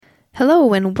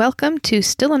Hello and welcome to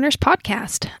Still a Nurse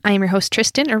podcast. I am your host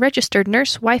Tristan, a registered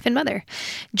nurse, wife, and mother.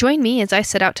 Join me as I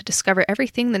set out to discover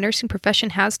everything the nursing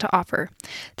profession has to offer.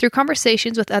 Through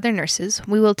conversations with other nurses,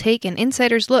 we will take an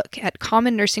insider's look at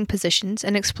common nursing positions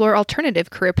and explore alternative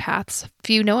career paths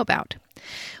few know about.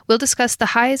 We'll discuss the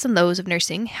highs and lows of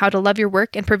nursing, how to love your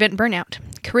work and prevent burnout,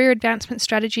 career advancement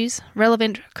strategies,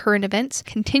 relevant current events,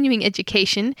 continuing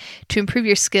education to improve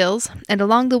your skills, and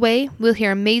along the way, we'll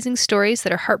hear amazing stories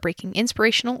that are heartbreaking,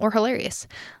 inspirational, or hilarious.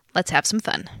 Let's have some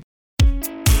fun.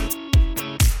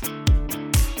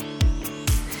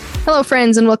 Hello,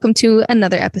 friends, and welcome to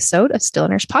another episode of Still a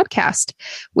Nurse podcast.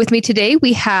 With me today,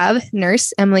 we have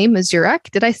Nurse Emily Mazurek.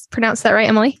 Did I pronounce that right,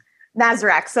 Emily?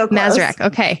 Mazurek, so close. Mazurek,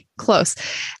 okay, close.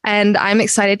 And I'm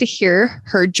excited to hear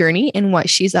her journey and what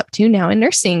she's up to now in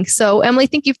nursing. So, Emily,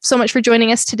 thank you so much for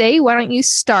joining us today. Why don't you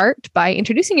start by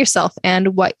introducing yourself and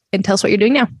tell us what you're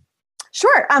doing now?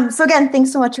 Sure. So again,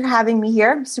 thanks so much for having me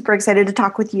here. I'm super excited to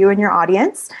talk with you and your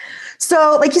audience.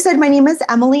 So like you said, my name is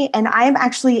Emily, and I am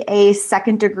actually a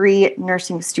second degree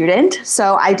nursing student.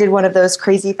 So I did one of those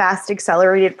crazy fast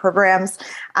accelerated programs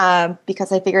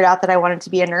because I figured out that I wanted to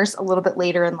be a nurse a little bit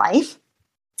later in life.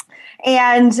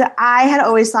 And I had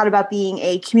always thought about being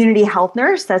a community health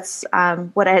nurse. That's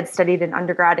what I had studied in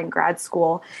undergrad and grad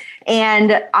school.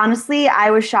 And honestly,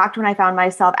 I was shocked when I found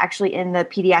myself actually in the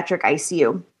pediatric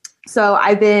ICU. So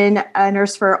I've been a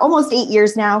nurse for almost 8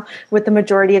 years now, with the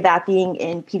majority of that being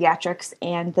in pediatrics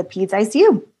and the peds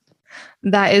ICU.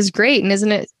 That is great. And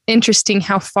isn't it interesting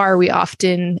how far we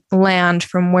often land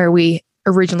from where we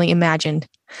originally imagined?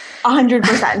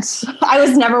 100%. I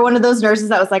was never one of those nurses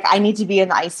that was like, I need to be in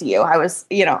the ICU. I was,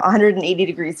 180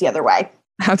 degrees the other way.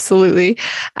 Absolutely.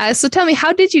 So tell me,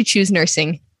 how did you choose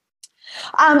nursing?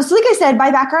 So like I said,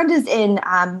 my background is in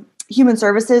human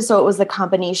services. So it was a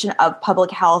combination of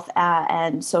public health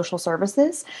and social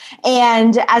services.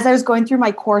 And as I was going through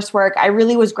my coursework, I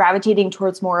really was gravitating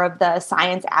towards more of the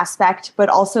science aspect, but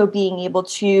also being able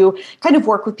to kind of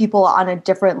work with people on a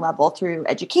different level through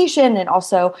education and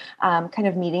also kind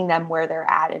of meeting them where they're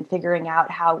at and figuring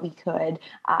out how we could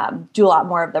do a lot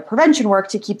more of the prevention work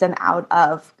to keep them out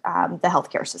of the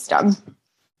healthcare system.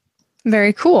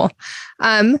 Very cool.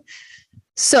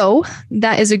 So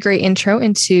that is a great intro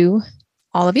into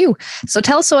all of you. So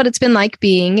tell us what it's been like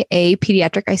being a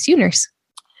pediatric ICU nurse.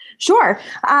 Sure.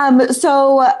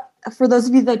 So for those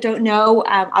of you that don't know,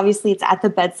 obviously it's at the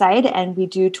bedside and we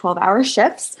do 12-hour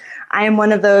shifts. I am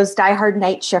one of those diehard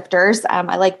night shifters.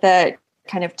 I like the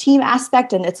kind of team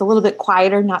aspect, and it's a little bit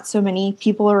quieter, not so many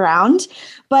people around.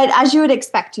 But as you would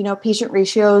expect, patient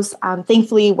ratios,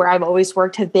 thankfully, where I've always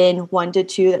worked have been 1 to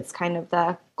 2. That's kind of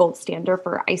the gold standard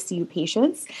for ICU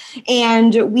patients.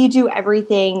 And we do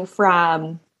everything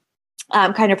from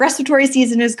kind of respiratory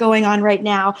season is going on right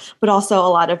now, but also a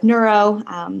lot of neuro.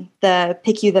 The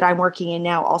PICU that I'm working in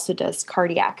now also does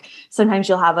cardiac. Sometimes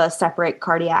you'll have a separate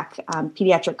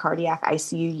pediatric cardiac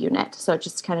ICU unit. So it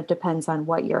just kind of depends on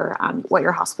what your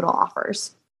hospital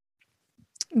offers.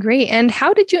 Great. And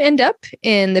how did you end up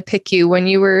in the PICU when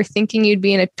you were thinking you'd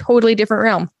be in a totally different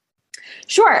realm?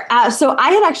 Sure. So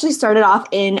I had actually started off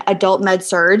in adult med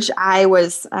surg. I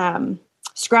was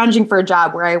scrounging for a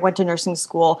job where I went to nursing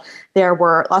school. There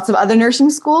were lots of other nursing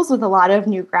schools with a lot of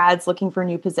new grads looking for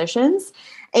new positions.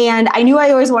 And I knew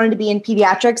I always wanted to be in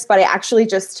pediatrics, but I actually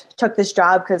just took this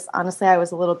job because honestly, I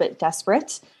was a little bit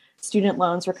desperate. Student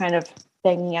loans were kind of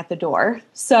banging at the door.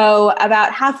 So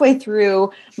about halfway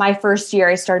through my first year,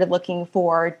 I started looking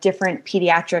for different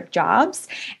pediatric jobs.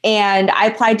 And I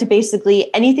applied to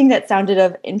basically anything that sounded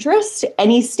of interest,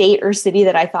 any state or city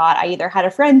that I thought I either had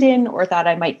a friend in or thought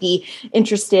I might be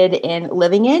interested in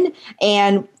living in.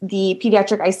 And the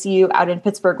pediatric ICU out in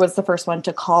Pittsburgh was the first one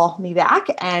to call me back.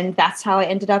 And that's how I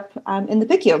ended up in the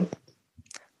PICU.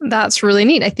 That's really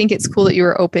neat. I think it's cool that you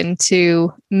were open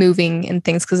to moving and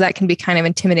things because that can be kind of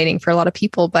intimidating for a lot of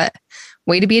people, but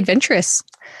way to be adventurous.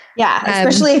 Yeah,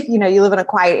 especially if you live in a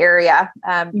quiet area,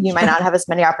 you might not have as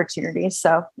many opportunities.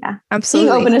 So yeah,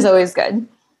 absolutely. Being open is always good.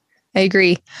 I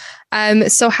agree.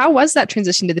 So how was that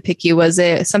transition to the PICU? Was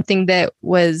it something that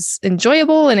was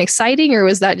enjoyable and exciting, or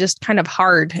was that just kind of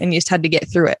hard and you just had to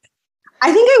get through it?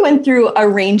 I think I went through a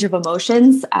range of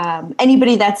emotions.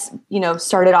 Anybody that's,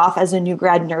 started off as a new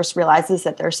grad nurse realizes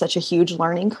that there's such a huge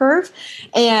learning curve.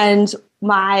 And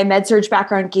my med-surg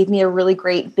background gave me a really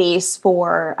great base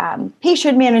for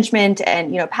patient management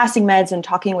and, passing meds and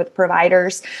talking with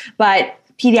providers. But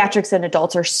pediatrics and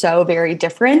adults are so very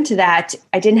different that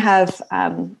I didn't have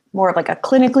more of like a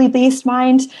clinically based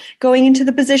mind going into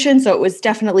the position. So it was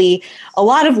definitely a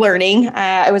lot of learning.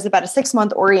 It was about a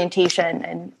 6-month orientation.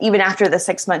 And even after the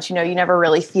 6 months, you never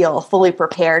really feel fully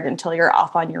prepared until you're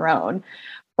off on your own.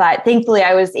 But thankfully,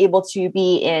 I was able to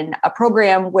be in a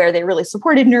program where they really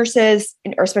supported nurses,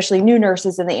 or especially new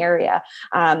nurses in the area.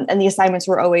 And the assignments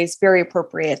were always very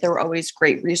appropriate. There were always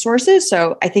great resources.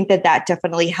 So I think that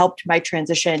definitely helped my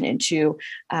transition into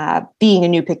being a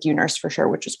new PICU nurse for sure,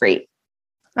 which was great.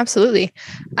 Absolutely.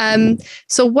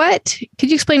 So could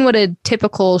you explain what a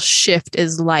typical shift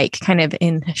is like, kind of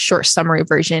in a short summary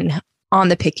version on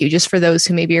the PICU, just for those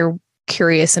who maybe are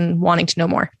curious and wanting to know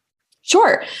more?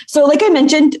 Sure. So like I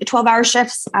mentioned, 12-hour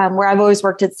shifts where I've always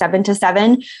worked at 7 to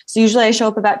 7. So usually I show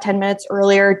up about 10 minutes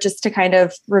earlier just to kind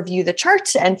of review the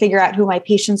chart and figure out who my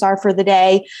patients are for the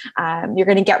day. You're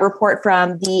going to get report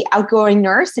from the outgoing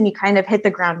nurse and you kind of hit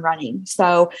the ground running.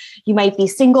 So you might be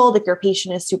singled if your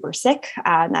patient is super sick.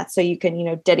 And that's so you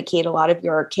can, dedicate a lot of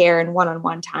your care and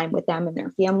one-on-one time with them and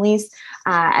their families.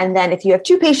 And then if you have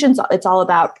 2 patients, it's all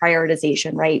about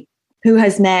prioritization, right? Who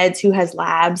has meds, who has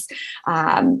labs.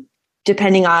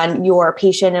 Depending on your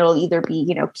patient, it'll either be,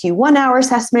 Q1 hour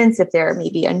assessments if they're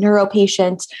maybe a neuro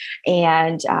patient,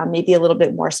 and maybe a little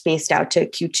bit more spaced out to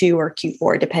Q2 or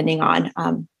Q4, depending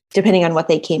on what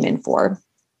they came in for.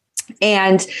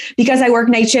 And because I work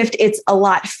night shift, it's a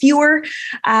lot fewer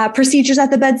procedures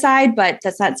at the bedside, but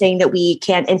that's not saying that we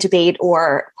can't intubate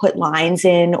or put lines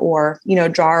in or,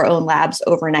 draw our own labs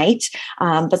overnight.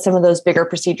 But some of those bigger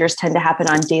procedures tend to happen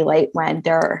on daylight when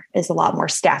there is a lot more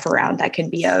staff around that can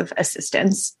be of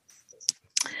assistance.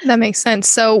 That makes sense.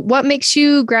 So what makes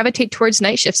you gravitate towards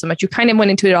night shift so much? You kind of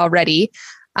went into it already,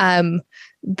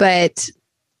 but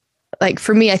like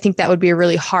for me, I think that would be a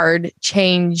really hard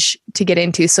change to get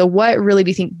into. So what really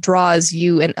do you think draws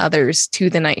you and others to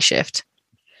the night shift?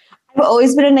 I've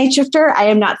always been a night shifter. I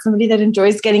am not somebody that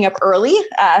enjoys getting up early.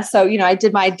 So, I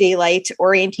did my daylight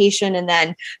orientation and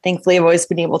then thankfully I've always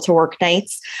been able to work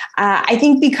nights. I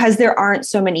think because there aren't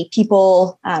so many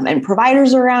people and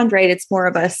providers around, right? It's more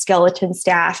of a skeleton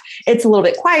staff. It's a little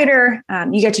bit quieter.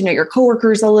 You get to know your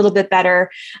coworkers a little bit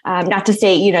better. Not to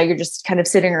say, you're just kind of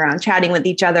sitting around chatting with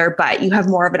each other, but you have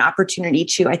more of an opportunity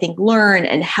to, I think, learn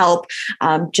and help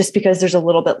just because there's a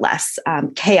little bit less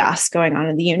chaos going on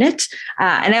in the unit.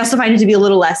 And I also find it to be a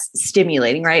little less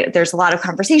stimulating, right? There's a lot of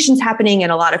conversations happening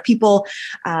and a lot of people,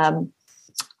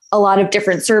 a lot of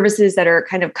different services that are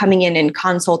kind of coming in and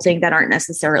consulting that aren't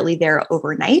necessarily there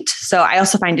overnight. So I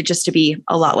also find it just to be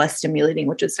a lot less stimulating,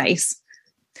 which is nice.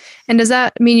 And does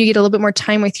that mean you get a little bit more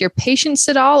time with your patients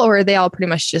at all, or are they all pretty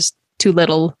much just too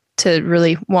little to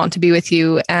really want to be with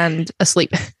you and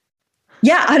asleep?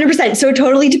 Yeah, 100%. So it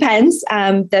totally depends.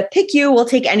 The PICU will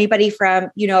take anybody from,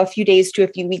 a few days to a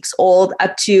few weeks old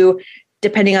up to,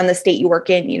 depending on the state you work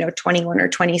in, 21 or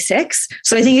 26.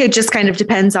 So I think it just kind of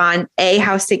depends on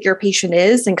how sick your patient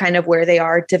is and kind of where they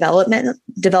are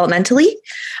developmentally.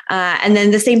 And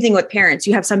then the same thing with parents.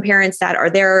 You have some parents that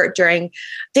are there during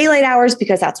daylight hours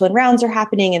because that's when rounds are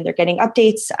happening and they're getting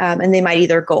updates, and they might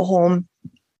either go home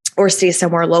or stay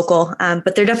somewhere local.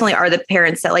 But there definitely are the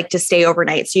parents that like to stay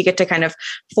overnight. So you get to kind of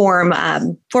form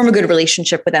a good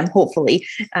relationship with them, hopefully,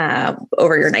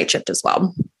 over your night shift as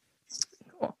well.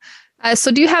 Cool.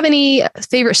 So do you have any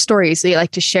favorite stories that you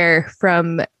like to share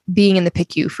from being in the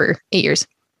PICU for 8 years?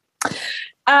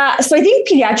 So I think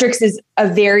pediatrics is a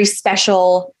very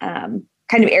special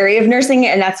kind of area of nursing.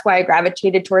 And that's why I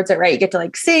gravitated towards it, right? You get to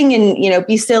like sing and,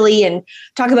 be silly and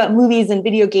talk about movies and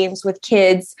video games with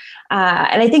kids.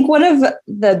 And I think one of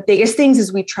the biggest things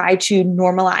is we try to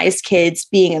normalize kids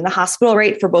being in the hospital,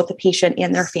 right? For both the patient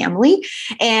and their family.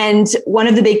 And one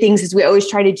of the big things is we always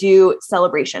try to do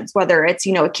celebrations, whether it's,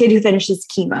 a kid who finishes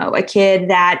chemo, a kid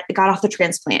that got off the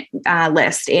transplant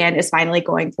list and is finally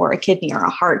going for a kidney or a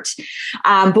heart.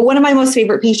 But one of my most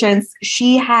favorite patients,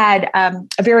 she had a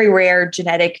very rare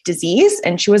genetic disease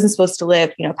and she wasn't supposed to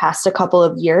live, past a couple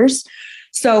of years.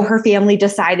 So her family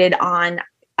decided on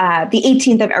the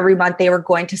 18th of every month, they were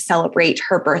going to celebrate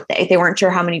her birthday. They weren't sure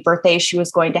how many birthdays she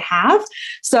was going to have.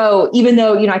 So even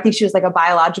though, I think she was like a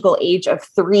biological age of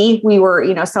 3, we were,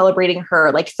 celebrating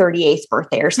her like 38th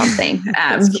birthday or something,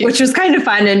 which was kind of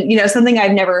fun and, something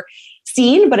I've never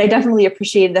seen, but I definitely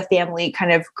appreciated the family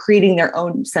kind of creating their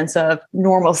own sense of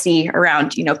normalcy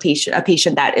around, a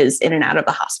patient that is in and out of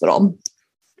the hospital.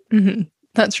 Mm-hmm.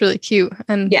 That's really cute.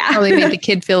 And probably made the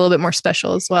kid feel a little bit more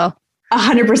special as well.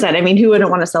 100%. I mean, who wouldn't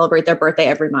want to celebrate their birthday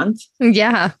every month?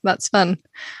 Yeah, that's fun.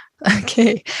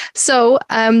 Okay. So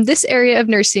this area of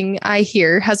nursing, I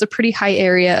hear, has a pretty high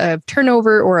area of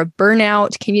turnover or a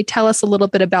burnout. Can you tell us a little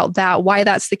bit about that, why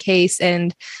that's the case,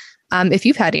 and if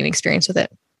you've had any experience with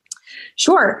it?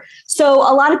 Sure. So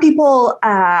a lot of people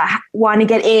want to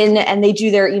get in and they do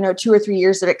their, 2 or 3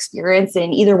 years of experience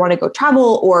and either want to go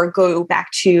travel or go back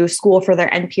to school for their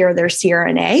NP or their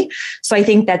CRNA. So I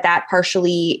think that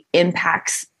partially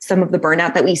impacts some of the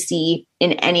burnout that we see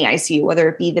in any ICU, whether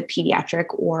it be the pediatric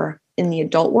or in the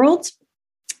adult world.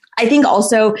 I think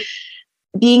also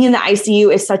being in the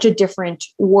ICU is such a different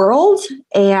world,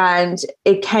 and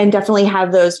it can definitely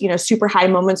have those, super high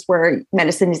moments where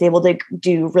medicine is able to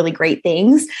do really great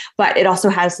things, but it also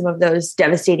has some of those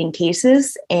devastating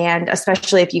cases. And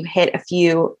especially if you hit a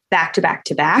few back to back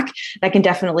to back, that can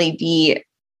definitely be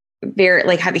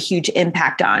have a huge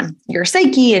impact on your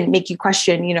psyche and make you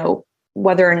question,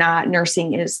 whether or not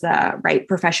nursing is the right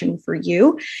profession for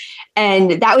you.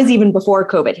 And that was even before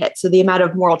COVID hit. So the amount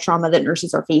of moral trauma that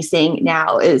nurses are facing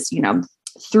now is,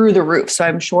 through the roof. So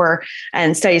I'm sure,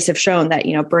 and studies have shown that,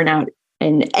 burnout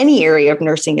in any area of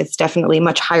nursing is definitely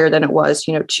much higher than it was,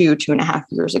 2.5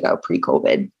 years ago,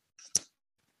 pre-COVID.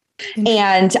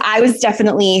 And I was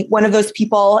definitely one of those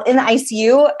people in the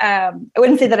ICU. I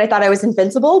wouldn't say that I thought I was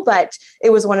invincible, but it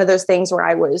was one of those things where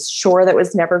I was sure that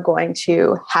was never going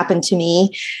to happen to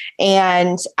me.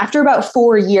 And after about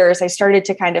 4 years, I started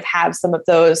to kind of have some of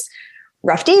those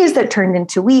rough days that turned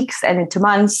into weeks and into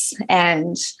months.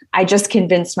 And I just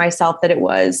convinced myself that it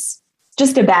was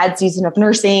just a bad season of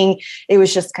nursing. It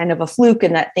was just kind of a fluke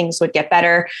and that things would get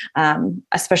better,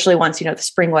 especially once, the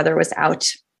spring weather was out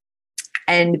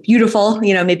and beautiful,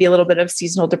 maybe a little bit of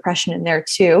seasonal depression in there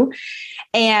too.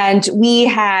 And we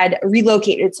had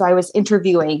relocated. So I was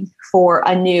interviewing for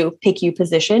a new PICU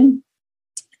position.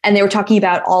 And they were talking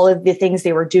about all of the things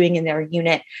they were doing in their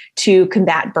unit to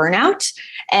combat burnout.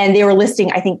 And they were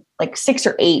listing, I think, like 6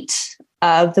 or 8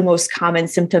 of the most common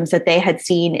symptoms that they had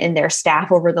seen in their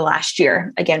staff over the last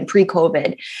year, again,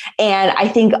 pre-COVID. And I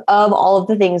think of all of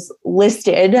the things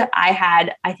listed, I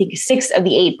had, 6 of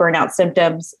the 8 burnout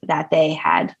symptoms that they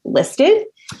had listed.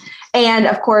 And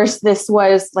of course, this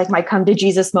was like my come to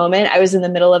Jesus moment. I was in the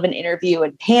middle of an interview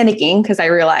and panicking because I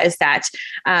realized that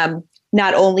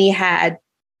not only had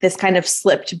this kind of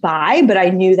slipped by, but I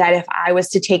knew that if I was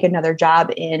to take another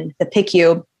job in the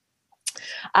PICU,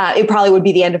 it probably would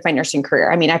be the end of my nursing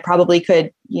career. I mean, I probably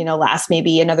could, last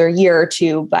maybe another year or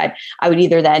 2, but I would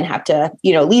either then have to,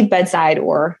 leave bedside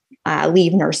or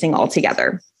leave nursing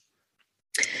altogether.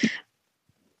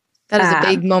 That is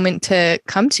a big moment to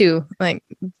come to, like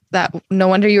that. No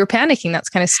wonder you were panicking. That's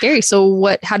kind of scary.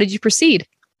 So how did you proceed?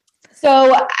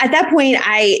 So at that point,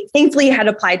 I thankfully had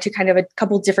applied to kind of a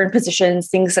couple different positions,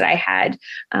 things that I had,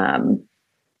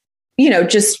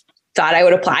 just thought I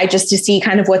would apply just to see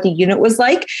kind of what the unit was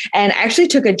like. And I actually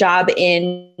took a job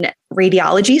in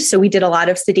radiology. So we did a lot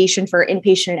of sedation for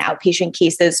inpatient and outpatient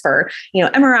cases for,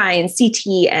 MRI and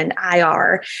CT and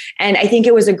IR. And I think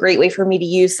it was a great way for me to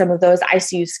use some of those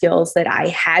ICU skills that I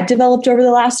had developed over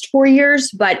the last 4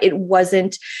 years, but it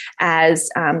wasn't as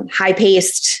high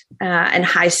paced and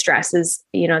high stress as,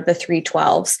 the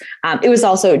 312s. It was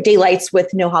also daylights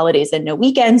with no holidays and no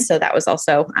weekends. So that was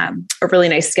also a really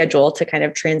nice schedule to kind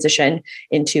of transition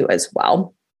into as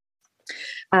well.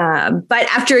 But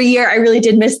after a year, I really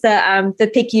did miss the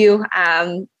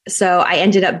PICU. So I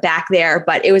ended up back there,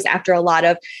 but it was after a lot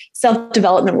of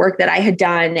self-development work that I had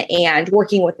done and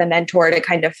working with the mentor to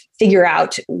kind of figure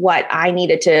out what I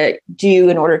needed to do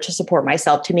in order to support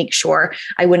myself to make sure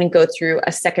I wouldn't go through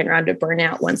a second round of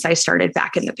burnout once I started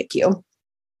back in the PICU.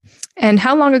 And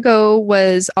how long ago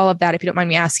was all of that, if you don't mind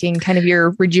me asking, kind of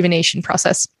your rejuvenation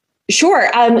process? Sure.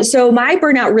 So my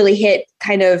burnout really hit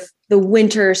kind of the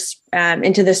winter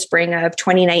into the spring of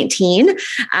 2019.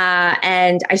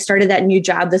 And I started that new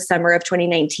job the summer of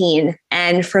 2019.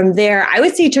 And from there, I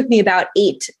would say it took me about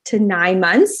 8 to 9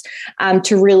 months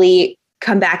to really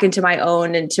come back into my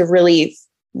own and to really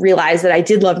realize that I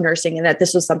did love nursing and that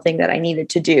this was something that I needed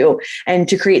to do and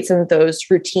to create some of those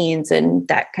routines and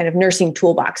that kind of nursing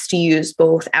toolbox to use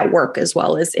both at work as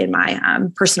well as in my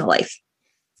personal life.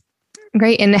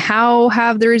 Great. And how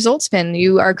have the results been?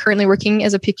 You are currently working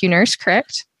as a PICU nurse,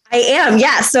 correct? I am.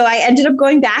 Yeah. So I ended up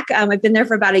going back. I've been there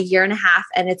for about 1.5 years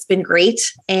and it's been great.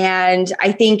 And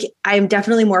I think I'm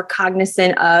definitely more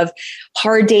cognizant of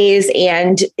hard days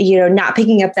and, not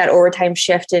picking up that overtime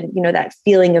shift and, that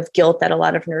feeling of guilt that a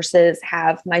lot of nurses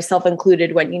have, myself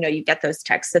included, when, you get those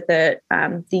texts that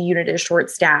the unit is short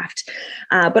staffed,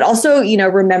 but also,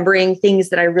 remembering things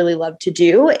that I really love to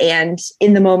do. And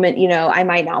in the moment, I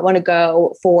might not want to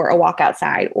go for a walk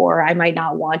outside or I might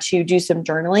not want to do some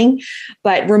journaling,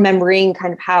 but remembering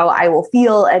kind of how I will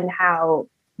feel and how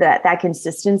that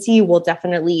consistency will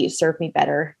definitely serve me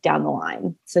better down the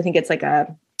line. So I think it's like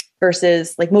a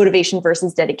versus like motivation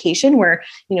versus dedication, where,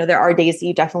 there are days that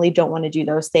you definitely don't want to do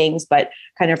those things, but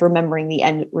kind of remembering the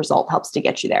end result helps to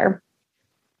get you there.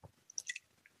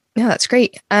 Yeah, that's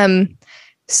great.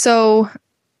 So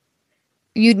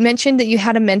you'd mentioned that you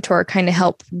had a mentor kind of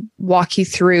help walk you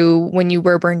through when you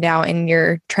were burned out in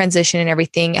your transition and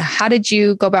everything. How did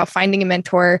you go about finding a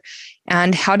mentor,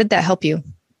 and how did that help you?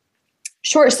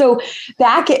 Sure. So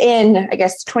back in, I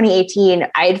guess, 2018,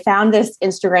 I had found this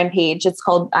Instagram page. It's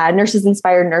called Nurses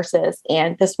Inspired Nurses.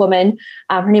 And this woman,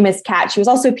 her name is Kat. She was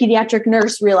also a pediatric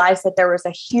nurse, realized that there was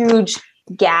a huge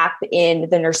gap in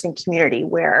the nursing community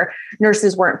where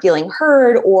nurses weren't feeling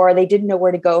heard, or they didn't know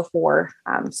where to go for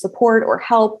support or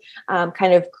help,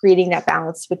 kind of creating that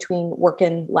balance between work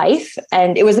and life.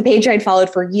 And it was a page I'd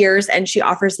followed for years, and she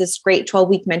offers this great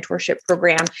 12-week mentorship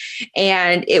program.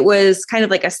 And it was kind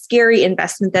of like a scary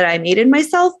investment that I made in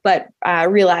myself, but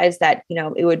realized that,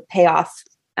 it would pay off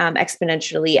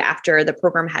exponentially after the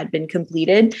program had been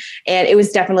completed. And it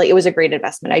was a great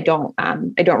investment. I don't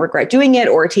regret doing it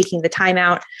or taking the time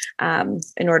out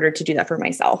in order to do that for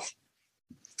myself.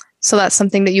 So that's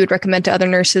something that you would recommend to other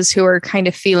nurses who are kind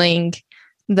of feeling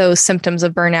those symptoms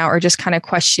of burnout, or just kind of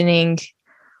questioning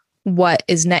what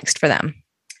is next for them.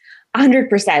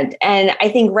 100%. And I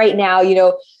think right now,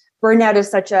 burnout is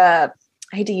such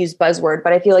I hate to use buzzword,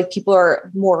 but I feel like people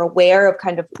are more aware of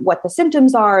kind of what the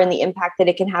symptoms are and the impact that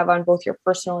it can have on both your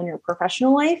personal and your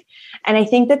professional life. And I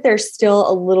think that there's still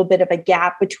a little bit of a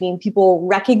gap between people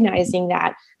recognizing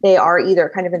that they are either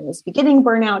kind of in those beginning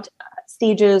burnout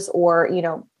stages or,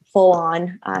 full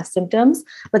on symptoms,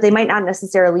 but they might not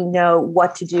necessarily know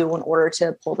what to do in order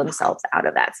to pull themselves out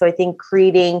of that. So I think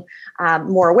creating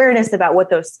more awareness about what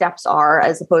those steps are,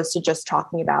 as opposed to just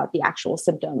talking about the actual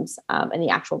symptoms and the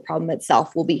actual problem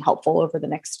itself, will be helpful over the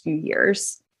next few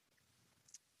years.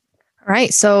 All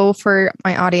right. So for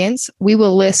my audience, we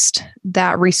will list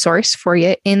that resource for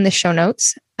you in the show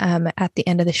notes at the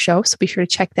end of the show. So be sure to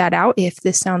check that out if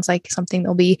this sounds like something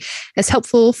that'll be as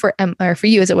helpful for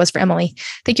you as it was for Emily.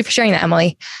 Thank you for sharing that,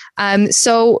 Emily.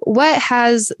 So what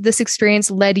has this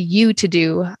experience led you to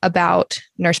do about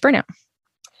nurse burnout?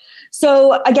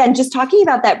 So again, just talking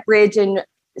about that bridge and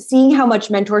seeing how much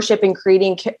mentorship and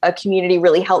creating a community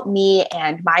really helped me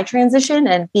and my transition,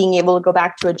 and being able to go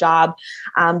back to a job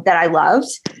that I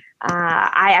loved.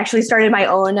 I actually started my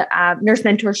own nurse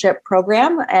mentorship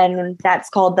program, and that's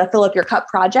called the Fill Up Your Cup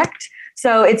Project.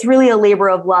 So it's really a labor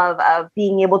of love of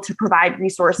being able to provide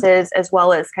resources, as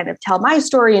well as kind of tell my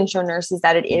story and show nurses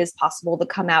that it is possible to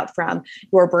come out from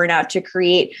your burnout to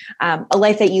create a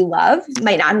life that you love. It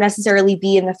might not necessarily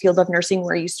be in the field of nursing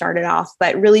where you started off,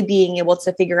 but really being able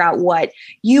to figure out what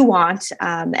you want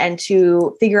and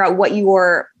to figure out what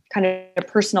your kind of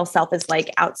personal self is like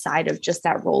outside of just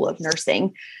that role of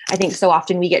nursing. I think so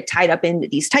often we get tied up in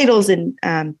these titles and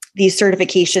these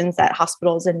certifications that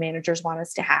hospitals and managers want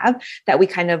us to have, that we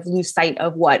kind of lose sight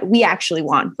of what we actually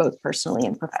want, both personally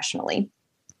and professionally.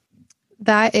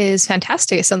 That is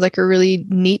fantastic. It sounds like a really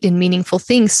neat and meaningful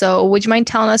thing. So would you mind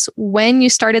telling us when you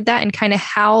started that and kind of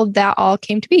how that all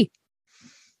came to be?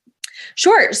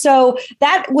 Sure. So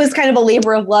that was kind of a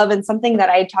labor of love, and something that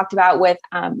I talked about with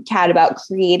Kat about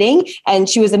creating, and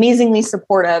she was amazingly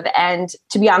supportive. And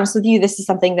to be honest with you, this is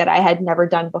something that I had never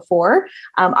done before.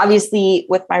 Obviously,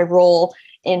 with my role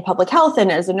in public health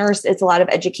and as a nurse, it's a lot of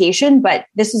education, but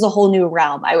this is a whole new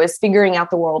realm. I was figuring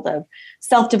out the world of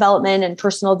self-development and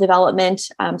personal development,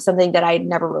 something that I'd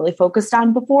never really focused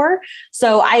on before.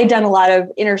 So I had done a lot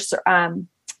of inner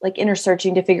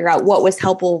searching to figure out what was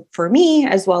helpful for me,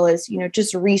 as well as,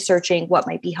 just researching what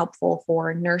might be helpful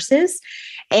for nurses.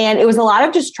 And it was a lot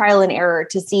of just trial and error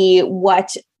to see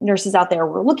what nurses out there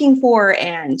were looking for,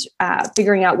 and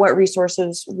figuring out what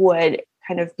resources would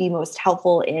kind of be most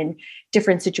helpful in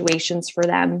different situations for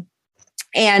them.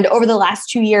 And over the last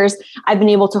 2 years, I've been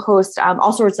able to host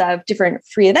all sorts of different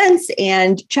free events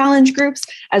and challenge groups,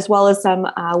 as well as some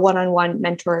one-on-one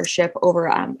mentorship over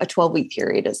a 12-week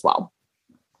period as well.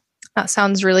 That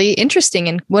sounds really interesting.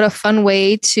 And what a fun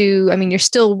way you're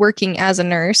still working as a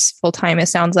nurse full-time, it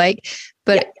sounds like,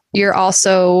 but You're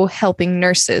also helping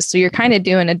nurses. So you're kind of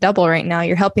doing a double right now.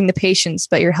 You're helping the patients,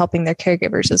 but you're helping their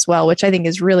caregivers as well, which I think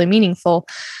is really meaningful.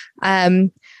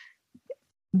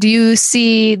 Do you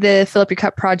see the Fill Up Your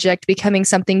Cup project becoming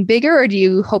something bigger, or do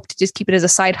you hope to just keep it as a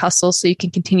side hustle so you can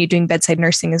continue doing bedside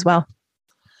nursing as well?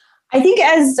 I think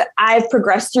as I've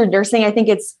progressed through nursing,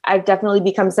 I've definitely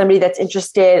become somebody that's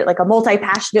interested, like a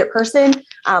multi-passionate person.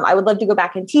 I would love to go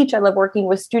back and teach. I love working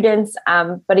with students.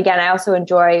 But again, I also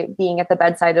enjoy being at the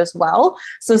bedside as well.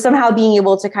 So somehow being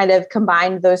able to kind of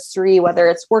combine those three, whether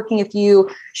it's working a few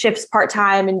shifts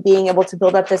part-time and being able to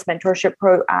build up this mentorship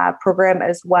program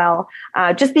as well.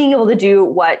 Just being able to do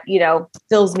what,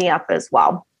 fills me up as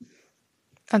well.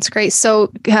 That's great.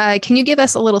 So can you give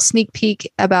us a little sneak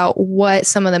peek about what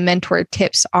some of the mentor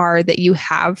tips are that you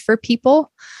have for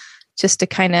people, just to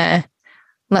kind of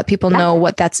let people know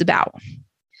what that's about?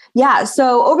 Yeah.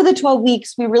 So over the 12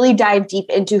 weeks, we really dive deep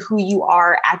into who you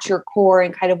are at your core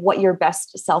and kind of what your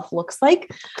best self looks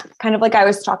like. Kind of like I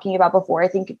was talking about before, I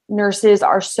think nurses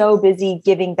are so busy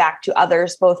giving back to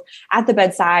others, both at the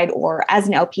bedside or as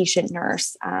an outpatient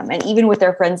nurse, and even with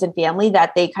their friends and family,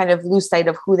 that they kind of lose sight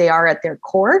of who they are at their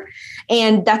core.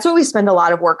 And that's what we spend a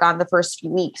lot of work on the first few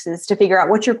weeks, is to figure out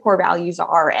what your core values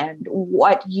are and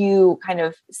what you kind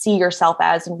of see yourself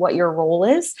as and what your role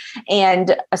is,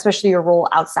 and especially your role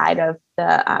outside of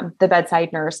the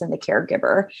bedside nurse and the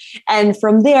caregiver. And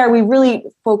from there, we really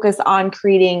focus on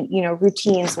creating,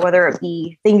 routines, whether it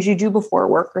be things you do before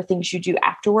work or things you do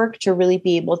after work, to really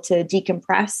be able to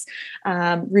decompress,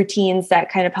 routines that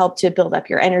kind of help to build up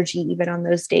your energy, even on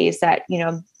those days that, you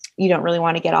don't really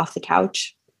want to get off the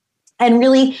couch. And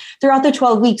really throughout the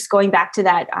 12 weeks, going back to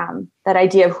that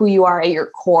idea of who you are at your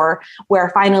core, where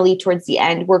finally towards the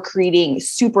end, we're creating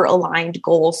super aligned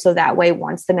goals. So that way,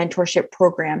 once the mentorship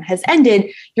program has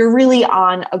ended, you're really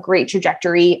on a great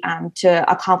trajectory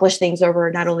to accomplish things over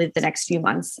not only the next few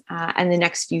months and the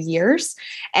next few years.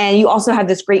 And you also have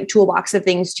this great toolbox of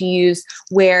things to use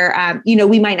where,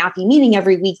 we might not be meeting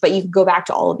every week, but you can go back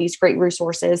to all of these great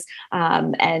resources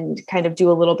and kind of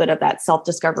do a little bit of that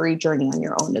self-discovery journey on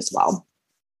your own as well.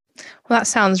 Well, that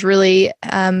sounds really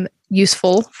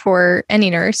useful for any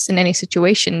nurse in any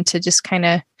situation to just kind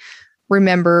of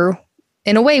remember,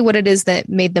 in a way, what it is that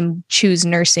made them choose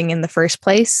nursing in the first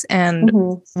place, and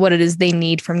what it is they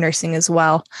need from nursing as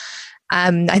well.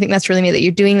 I think that's really neat that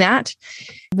you're doing that.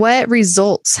 What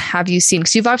results have you seen?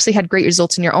 Because you've obviously had great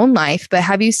results in your own life, but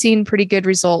have you seen pretty good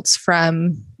results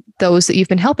from those that you've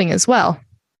been helping as well?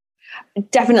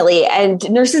 Definitely. And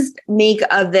nurses make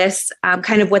of this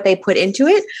kind of what they put into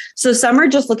it. So some are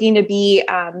just looking to be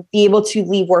able to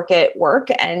leave work at work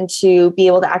and to be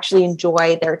able to actually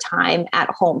enjoy their time at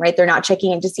home, right? They're not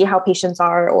checking in to see how patients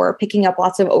are or picking up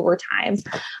lots of overtime.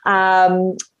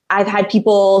 I've had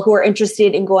people who are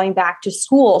interested in going back to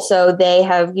school. So they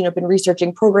have, been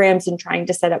researching programs and trying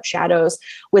to set up shadows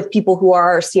with people who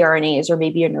are CRNAs or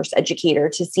maybe a nurse educator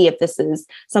to see if this is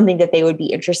something that they would be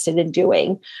interested in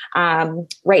doing.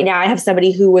 Right now, I have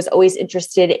somebody who was always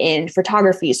interested in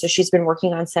photography. So she's been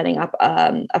working on setting up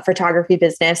a photography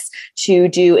business to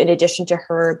do in addition to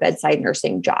her bedside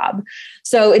nursing job.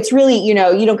 So it's really, you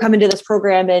don't come into this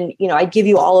program and, I give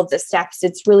you all of the steps.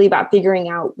 It's really about figuring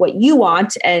out what you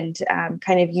want and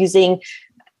kind of using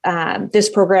this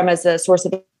program as a source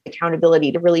of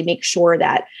accountability to really make sure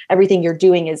that everything you're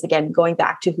doing is, again, going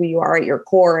back to who you are at your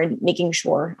core and making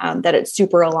sure that it's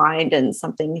super aligned and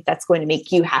something that's going to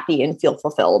make you happy and feel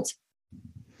fulfilled.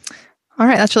 All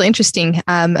right. That's really interesting.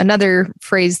 Another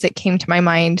phrase that came to my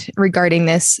mind regarding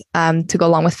this, to go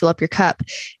along with fill up your cup,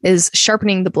 is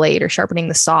sharpening the blade or sharpening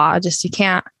the saw. Just, you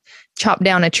can't chop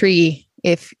down a tree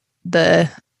if the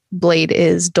blade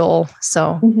is dull.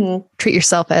 So treat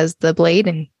yourself as the blade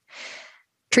and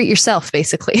treat yourself,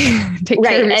 basically. Take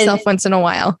care of yourself once in a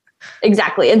while.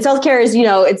 Exactly. And self-care is,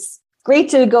 it's great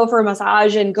to go for a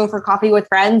massage and go for coffee with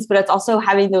friends, but it's also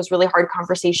having those really hard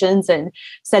conversations and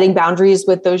setting boundaries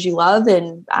with those you love,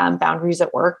 and boundaries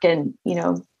at work, and,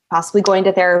 possibly going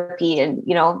to therapy and,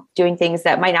 doing things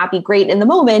that might not be great in the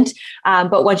moment,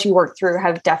 but once you work through,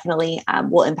 have definitely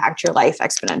will impact your life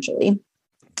exponentially.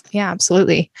 Yeah,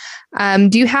 absolutely.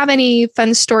 Do you have any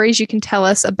fun stories you can tell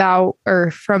us about, or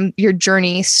from your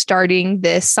journey starting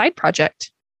this side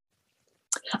project?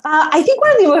 I think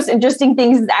one of the most interesting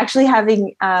things is actually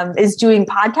is doing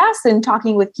podcasts and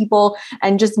talking with people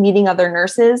and just meeting other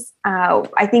nurses.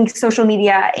 I think social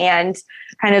media and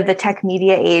kind of the tech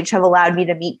media age have allowed me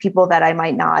to meet people that I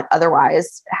might not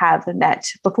otherwise have met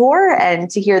before, and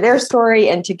to hear their story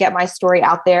and to get my story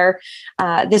out there.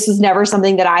 This was never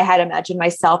something that I had imagined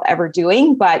myself ever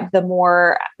doing, but the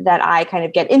more that I kind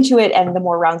of get into it and the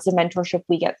more rounds of mentorship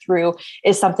we get through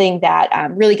is something that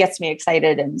really gets me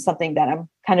excited, and something that I'm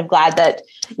kind of glad that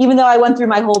even though I went through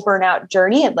my whole burnout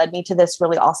journey, it led me to this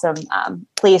really awesome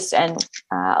place and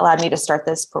allowed me to start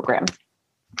this program.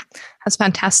 That's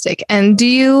fantastic. And do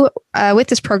you, with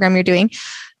this program you're doing,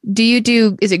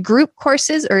 is it group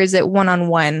courses or is it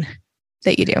one-on-one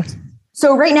that you do?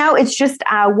 So right now it's just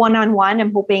one-on-one.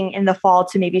 I'm hoping in the fall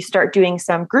to maybe start doing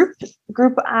some group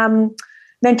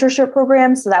mentorship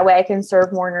programs, so that way I can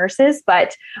serve more nurses.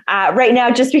 But right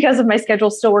now, just because of my schedule,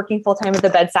 still working full-time at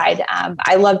the bedside,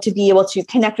 I love to be able to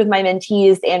connect with my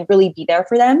mentees and really be there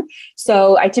for them.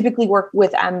 So I typically work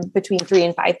with between 3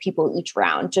 and 5 people each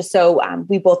round, just so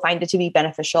we both find it to be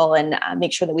beneficial and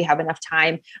make sure that we have enough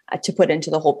time to put into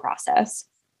the whole process.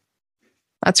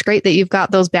 That's great that you've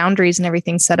got those boundaries and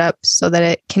everything set up so that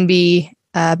it can be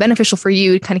beneficial for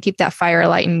you to kind of keep that fire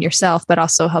alight in yourself, but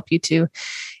also help you to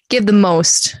give the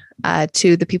most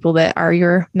to the people that are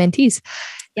your mentees.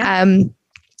 Yeah.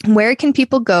 Where can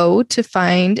people go to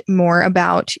find more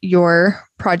about your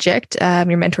project,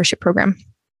 your mentorship program?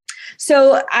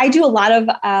 So I do a lot of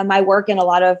my work and a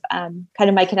lot of kind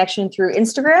of my connection through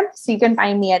Instagram. So you can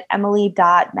find me at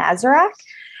emily.mazarak.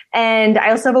 And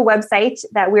I also have a website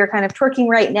that we're kind of tweaking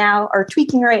right now,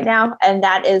 and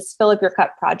that is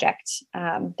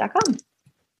fillupyourcupproject.com.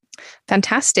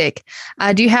 Fantastic.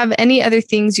 Do you have any other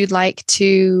things you'd like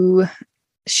to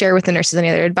share with the nurses? Any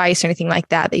other advice or anything like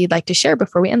that you'd like to share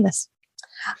before we end this?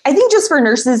 I think just for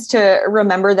nurses to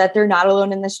remember that they're not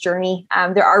alone in this journey.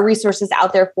 There are resources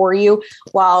out there for you.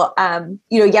 While,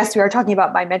 yes, we are talking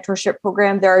about my mentorship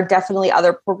program, there are definitely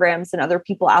other programs and other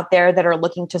people out there that are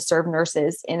looking to serve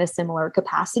nurses in a similar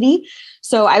capacity.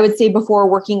 So I would say before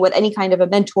working with any kind of a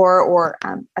mentor or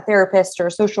a therapist or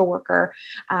a social worker,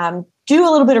 do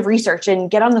a little bit of research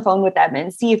and get on the phone with them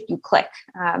and see if you click.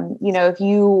 If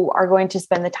you are going to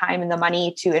spend the time and the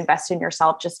money to invest in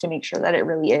yourself, just to make sure that it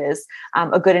really is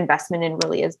a good investment and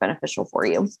really is beneficial for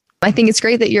you. I think it's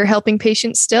great that you're helping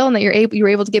patients still and that you were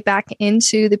able to get back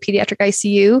into the pediatric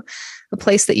ICU, a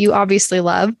place that you obviously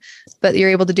love, but you're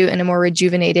able to do it in a more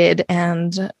rejuvenated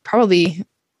and probably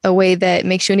a way that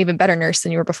makes you an even better nurse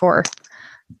than you were before.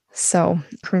 So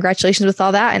congratulations with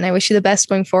all that. And I wish you the best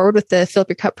going forward with the Fill Up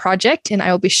Your Cup project. And I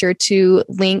will be sure to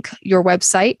link your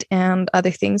website and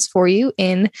other things for you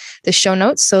in the show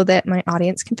notes so that my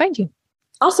audience can find you.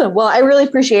 Awesome. Well, I really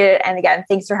appreciate it. And again,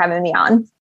 thanks for having me on.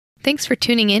 Thanks for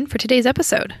tuning in for today's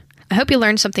episode. I hope you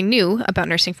learned something new about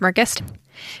nursing from our guest.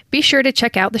 Be sure to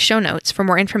check out the show notes for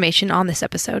more information on this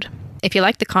episode. If you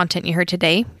like the content you heard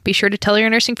today, be sure to tell your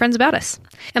nursing friends about us.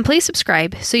 And please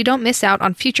subscribe so you don't miss out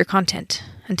on future content.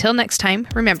 Until next time,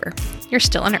 remember, you're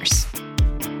still a nurse.